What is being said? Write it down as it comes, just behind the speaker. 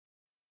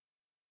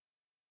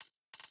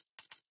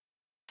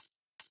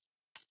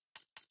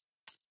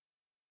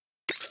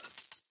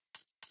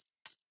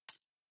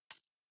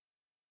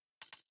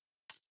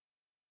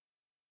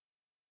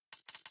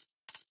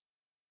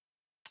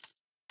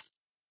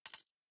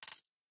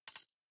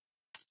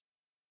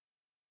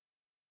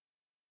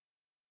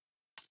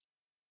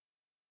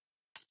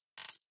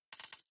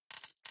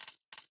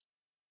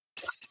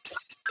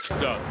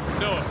done.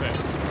 No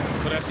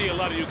offense. But I see a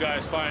lot of you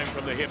guys firing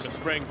from the hip and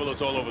spraying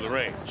bullets all over the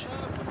range.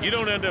 You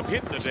don't end up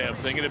hitting the damn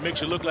thing and it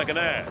makes you look like an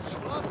ass.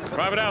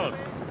 Private Allen,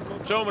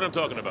 show them what I'm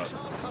talking about.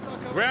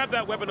 Grab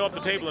that weapon off the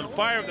table and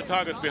fire at the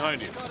targets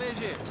behind you.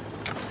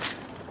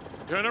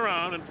 Turn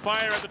around and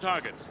fire at the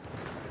targets.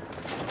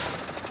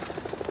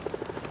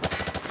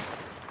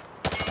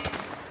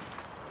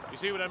 You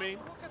see what I mean?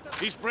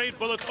 He sprayed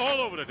bullets all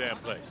over the damn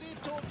place.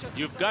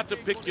 You've got to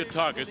pick your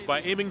targets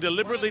by aiming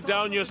deliberately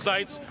down your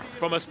sights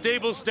from a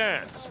stable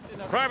stance.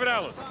 Private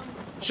Allen,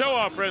 show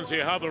our friends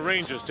here how the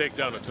Rangers take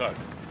down a target.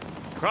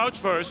 Crouch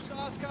first,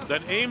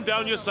 then aim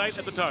down your sight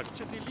at the target.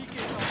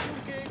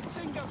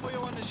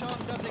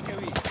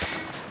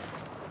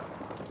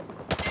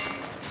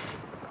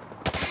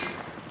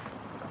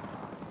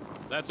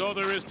 That's all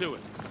there is to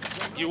it.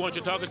 You want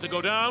your targets to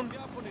go down?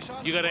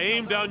 You gotta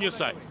aim down your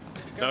sight.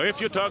 Now,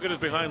 if your target is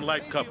behind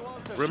light cover,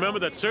 remember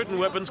that certain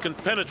weapons can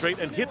penetrate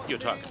and hit your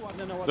target.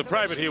 The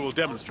private here will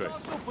demonstrate.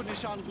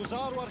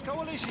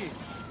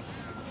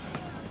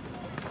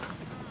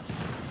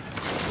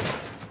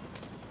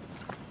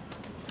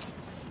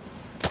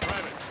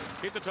 Private,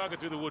 hit the target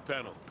through the wood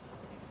panel.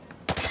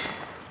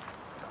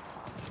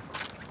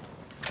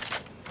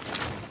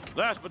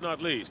 Last but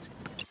not least,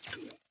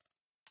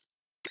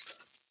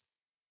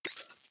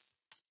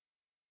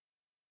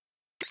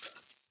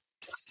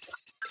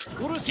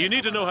 you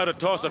need to know how to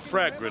toss a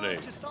frag grenade.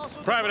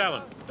 Private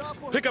Allen,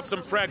 pick up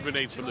some frag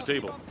grenades from the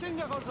table.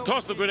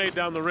 Toss the grenade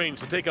down the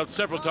range to take out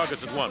several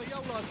targets at once.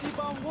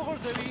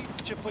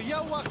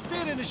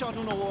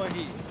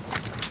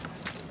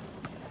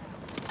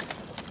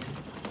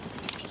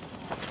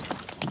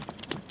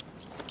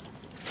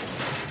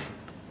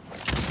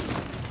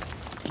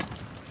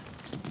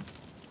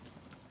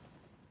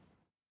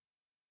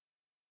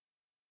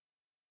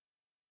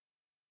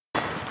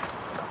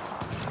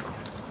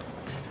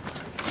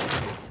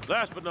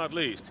 Last but not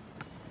least,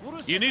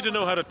 you need to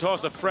know how to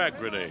toss a frag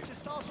grenade.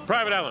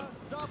 Private Allen,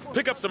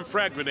 pick up some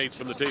frag grenades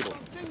from the table.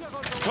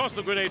 Toss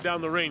the grenade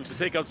down the range to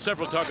take out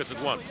several targets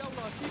at once.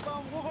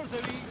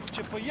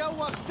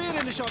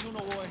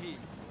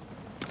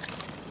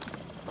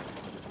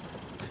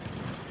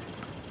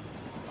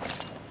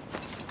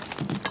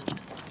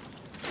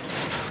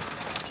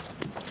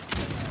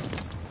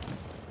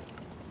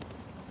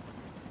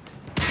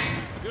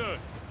 Good.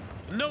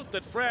 Note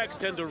that frags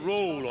tend to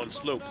roll on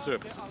sloped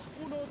surfaces,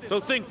 so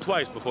think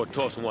twice before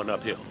tossing one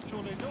uphill.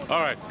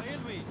 All right.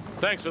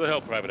 Thanks for the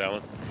help, Private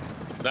Allen.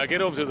 Now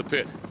get over to the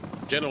pit.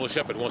 General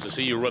Shepard wants to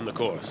see you run the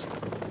course.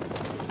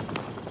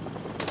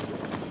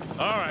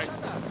 All right.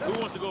 Who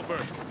wants to go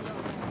first?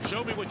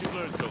 Show me what you've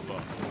learned so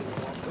far.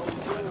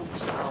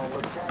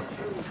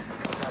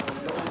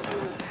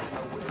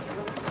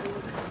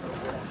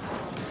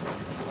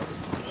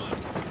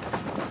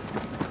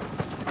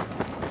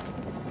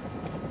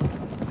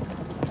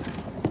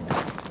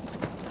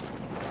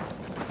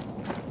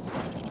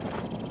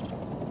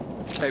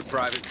 Hey,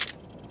 Private.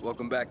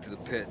 Welcome back to the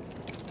pit.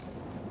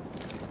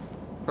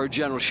 Heard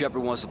General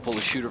Shepard wants to pull a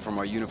shooter from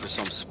our unit for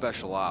some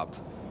special op.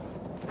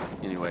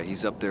 Anyway,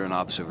 he's up there in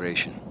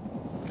observation.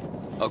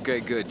 Okay,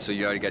 good. So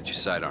you already got your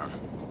sidearm.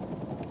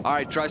 All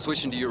right, try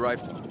switching to your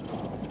rifle.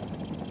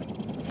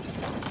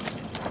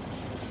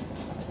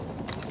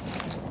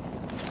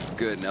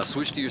 Good. Now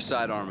switch to your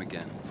sidearm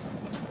again.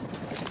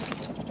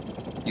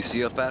 You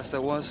see how fast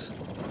that was?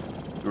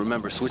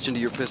 Remember, switching to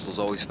your pistol's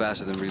always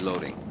faster than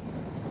reloading.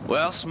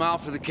 Well, smile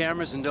for the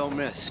cameras and don't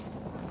miss.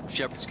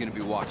 Shepard's gonna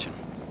be watching.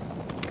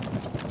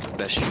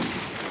 Best shooter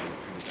is to join the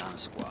Prima Donna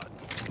squad,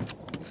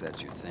 if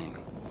that's your thing.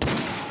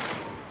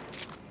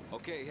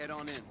 Okay, head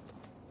on in.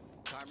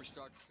 Timer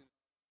starts soon.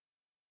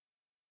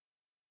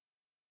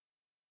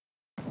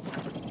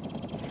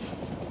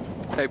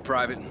 Hey,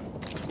 Private.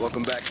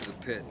 Welcome back to the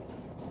pit.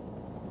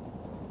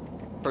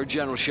 Heard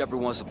General Shepard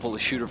wants to pull a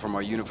shooter from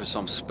our unit for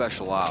some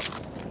special op.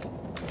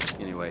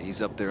 Anyway,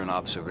 he's up there in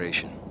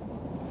observation.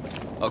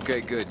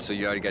 Okay, good. So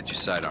you already got your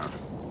sidearm.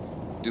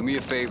 Do me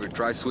a favor,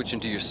 try switching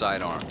to your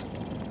sidearm.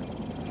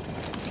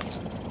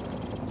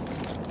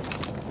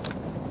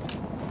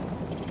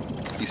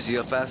 You see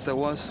how fast that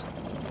was?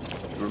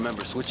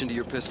 Remember, switching to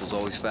your pistol's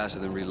always faster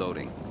than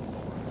reloading.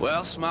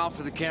 Well, smile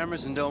for the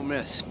cameras and don't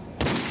miss.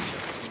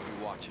 Shepard's gonna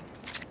be watching.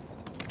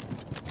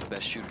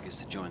 Best shooter gets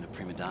to join the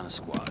Prima Donna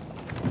squad,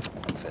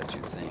 if that's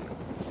your thing.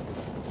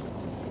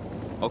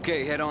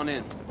 Okay, head on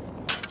in.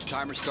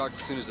 Timer starts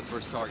as soon as the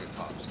first target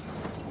pops.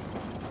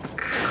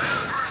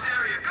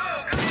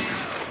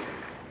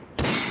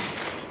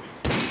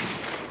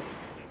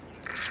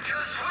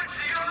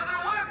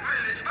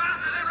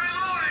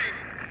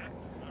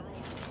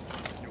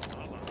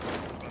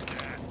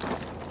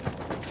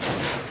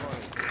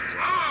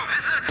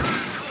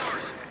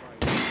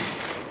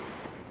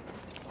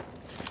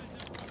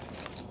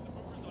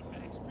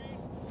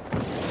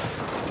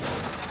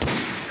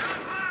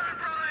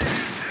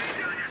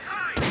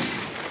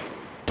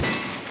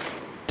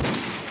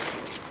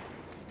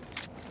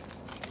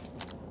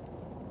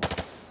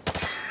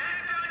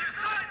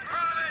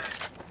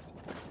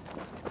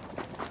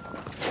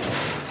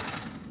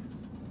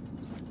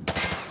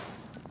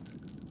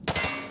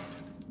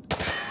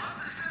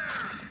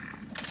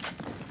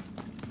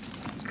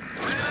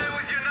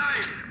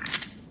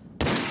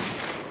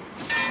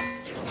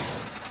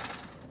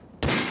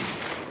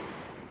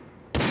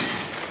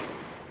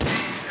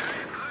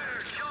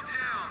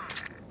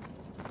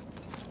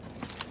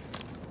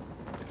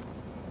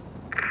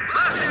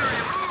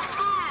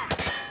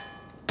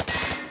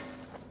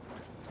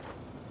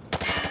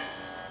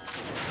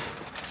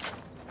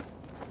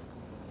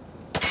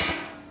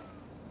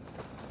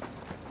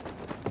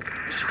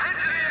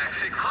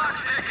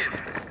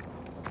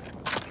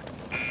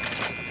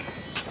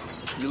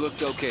 You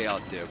looked okay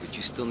out there, but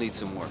you still need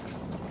some work.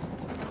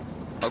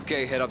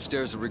 Okay, head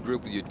upstairs to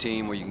regroup with your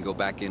team, or you can go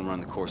back in and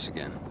run the course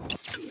again.